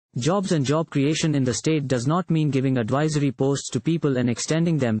Jobs and job creation in the state does not mean giving advisory posts to people and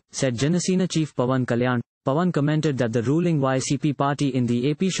extending them, said Janasena chief Pawan Kalyan. Pawan commented that the ruling YCP party in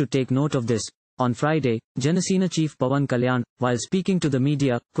the AP should take note of this. On Friday, Janasena chief Pawan Kalyan, while speaking to the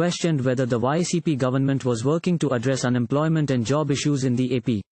media, questioned whether the YCP government was working to address unemployment and job issues in the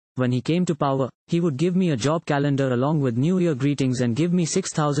AP. When he came to power, he would give me a job calendar along with New Year greetings and give me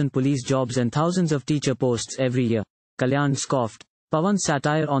 6,000 police jobs and thousands of teacher posts every year. Kalyan scoffed. Pawan's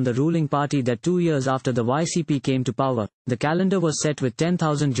satire on the ruling party that 2 years after the YCP came to power, the calendar was set with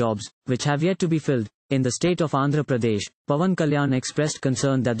 10,000 jobs, which have yet to be filled. In the state of Andhra Pradesh, Pawan Kalyan expressed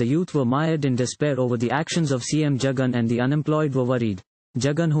concern that the youth were mired in despair over the actions of CM Jagan and the unemployed were worried.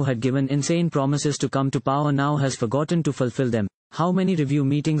 Jagan, who had given insane promises to come to power, now has forgotten to fulfill them. How many review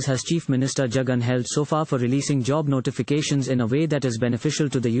meetings has Chief Minister Jagan held so far for releasing job notifications in a way that is beneficial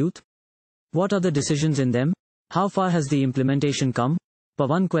to the youth? What are the decisions in them? How far has the implementation come?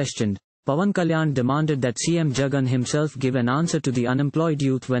 Pawan questioned. Pawan Kalyan demanded that CM Jagan himself give an answer to the unemployed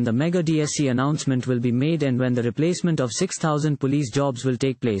youth when the mega DSC announcement will be made and when the replacement of 6,000 police jobs will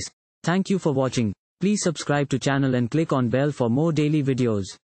take place. Thank you for watching. Please subscribe to channel and click on bell for more daily videos.